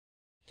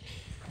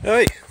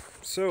Hey,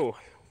 so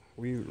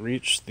we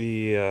reached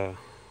the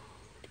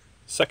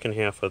second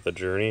half of the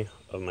journey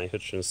of my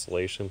hitch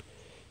installation.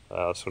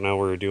 So now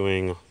we're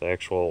doing the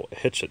actual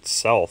hitch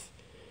itself.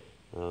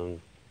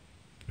 Um,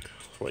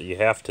 what you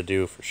have to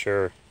do for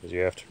sure is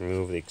you have to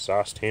remove the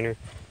exhaust hanger.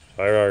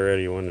 So I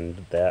already went and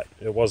did that.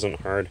 It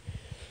wasn't hard.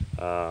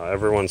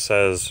 Everyone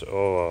says,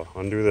 oh,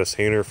 undo this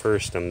hanger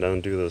first and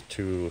then do the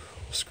two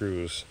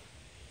screws.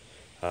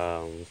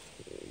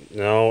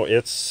 No,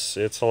 it's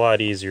a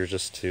lot easier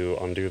just to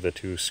undo the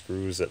two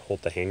screws that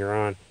hold the hanger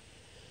on,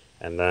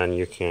 and then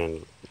you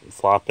can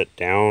flop it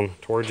down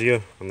towards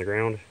you on the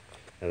ground,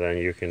 and then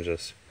you can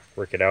just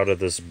work it out of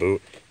this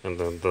boot, and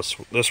then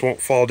this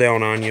won't fall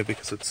down on you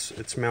because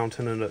it's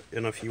mounted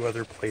in a few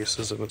other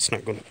places, and it's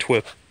not going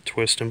to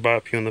twist and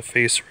bop you in the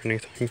face or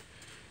anything.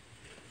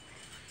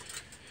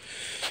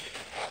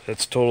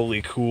 That's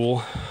totally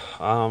cool.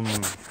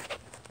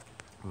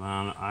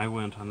 Then I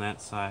went on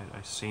that side,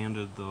 I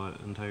sanded the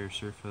entire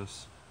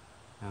surface,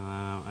 and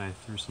then I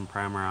threw some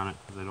primer on it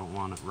because I don't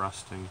want it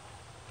rusting.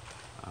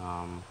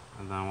 And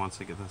then once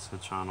I get this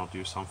hitch on, I'll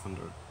do something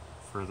to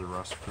further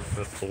rust proof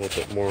it a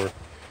little bit more.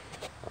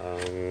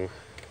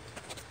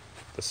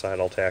 The side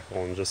I'll tackle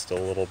in just a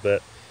little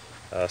bit.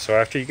 So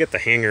after you get the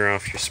hanger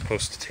off, you're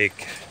supposed to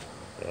take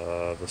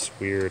this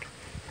weird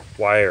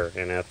wire,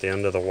 and at the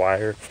end of the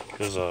wire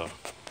there's a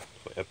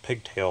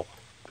pigtail,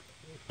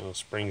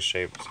 spring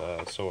shaped,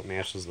 so it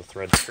matches the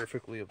threads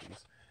perfectly of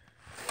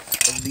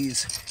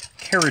these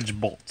carriage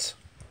bolts.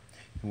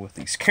 And with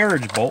these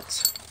carriage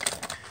bolts,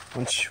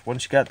 once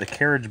you got the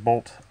carriage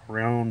bolt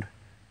around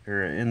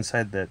or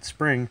inside that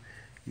spring,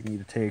 you need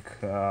to take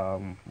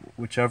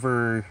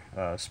whichever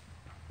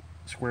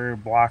square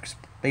block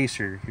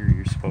spacer here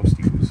you're supposed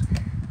to use.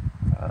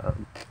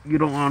 You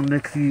don't want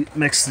to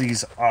mix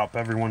these up.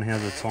 Everyone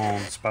has its own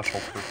special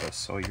purpose,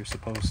 so you're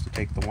supposed to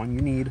take the one you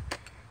need,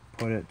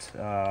 put it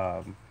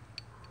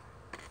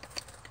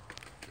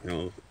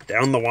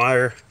down the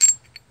wire,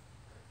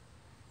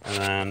 and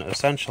then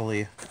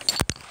essentially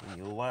when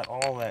you let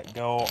all that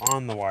go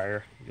on the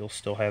wire, you'll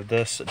still have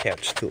this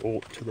attached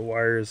to the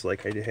wires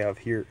like I have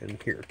here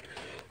and here.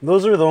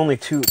 Those are the only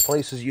two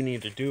places you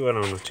need to do it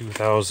on a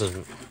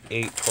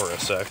 2008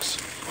 Taurus X.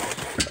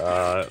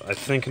 I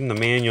think in the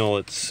manual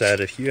it said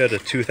if you had a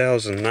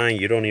 2009,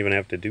 you don't even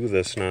have to do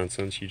this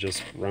nonsense. You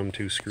just run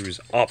two screws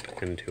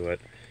up into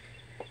it.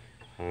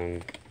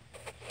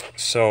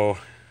 So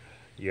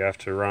you have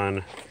to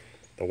run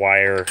the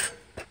wire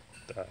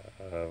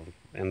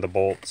and the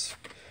bolts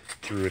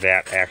through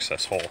that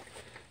access hole.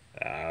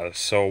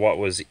 So what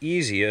was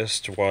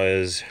easiest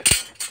was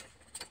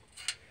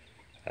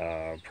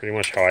pretty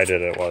much how I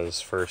did it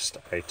was first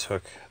I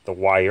took the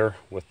wire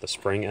with the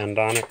spring end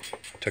on it,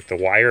 took the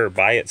wire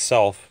by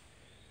itself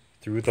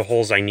through the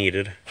holes I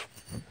needed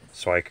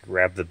so I could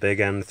grab the big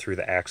end through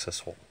the access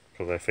hole,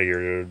 because I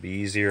figured it would be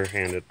easier,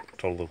 and it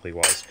totally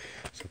was.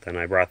 So then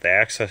I brought the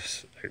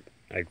access,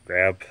 I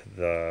grabbed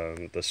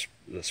the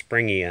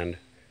springy end,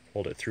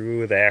 pulled it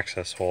through the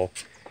access hole,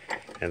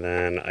 and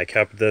then I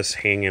kept this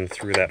hanging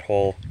through that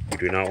hole. You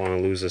do not want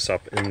to lose this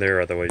up in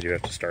there, otherwise you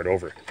have to start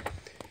over.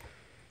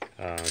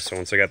 So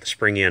once I got the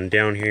springy end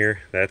down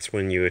here, that's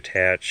when you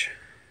attach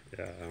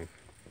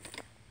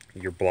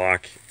your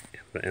block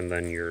and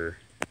then your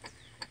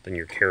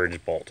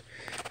carriage bolt,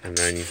 and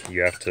then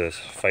you have to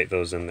fight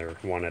those in there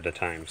one at a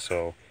time.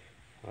 So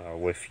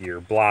with your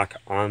block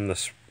on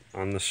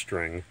the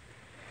string,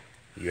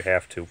 you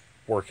have to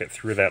work it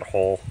through that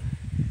hole,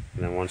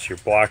 and then once your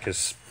block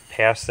is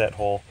past that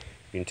hole,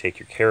 you can take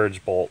your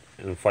carriage bolt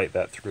and fight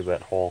that through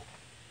that hole,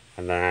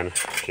 and then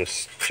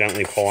just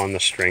gently pull on the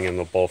string, and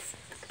they'll both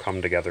come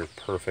together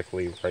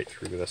perfectly right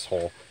through this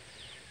hole.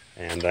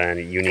 And then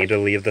you need to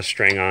leave the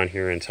string on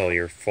here until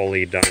you're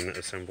fully done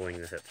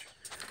assembling the hitch,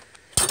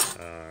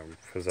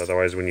 because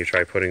otherwise when you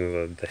try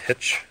putting the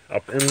hitch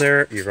up in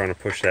there, you're going to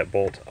push that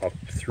bolt up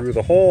through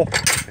the hole,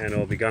 and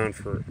it'll be gone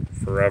for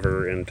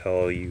forever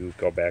until you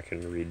go back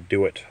and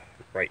redo it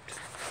right.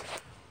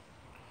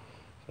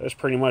 That's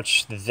pretty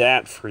much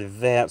that for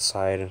that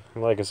side.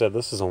 Like I said,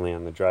 this is only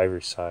on the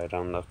driver's side.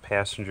 On the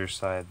passenger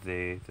side,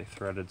 they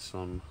threaded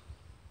some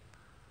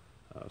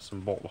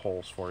bolt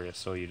holes for you,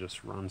 so you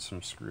just run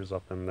some screws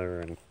up in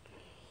there.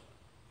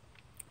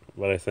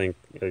 But I think,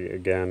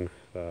 again,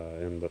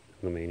 in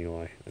the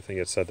manual, I think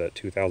it said that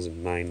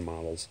 2009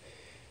 models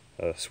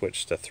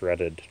switched to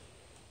threaded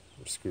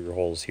screw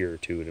holes here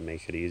too to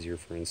make it easier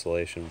for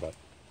installation, but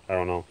I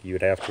don't know.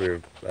 You'd have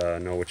to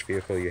know which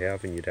vehicle you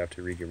have, and you'd have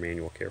to read your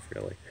manual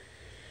carefully.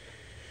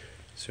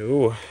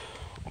 So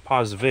I'll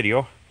pause the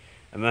video,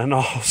 and then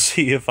I'll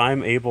see if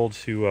I'm able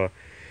to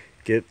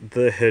get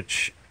the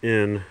hitch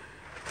in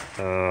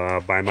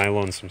by my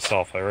lonesome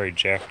self. I already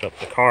jacked up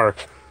the car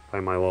by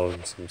my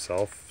lonesome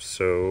self,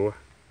 so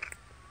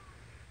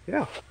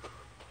yeah,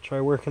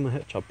 try working the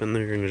hitch up in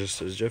there in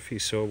just a jiffy,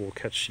 so we'll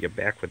catch you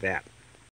back with that.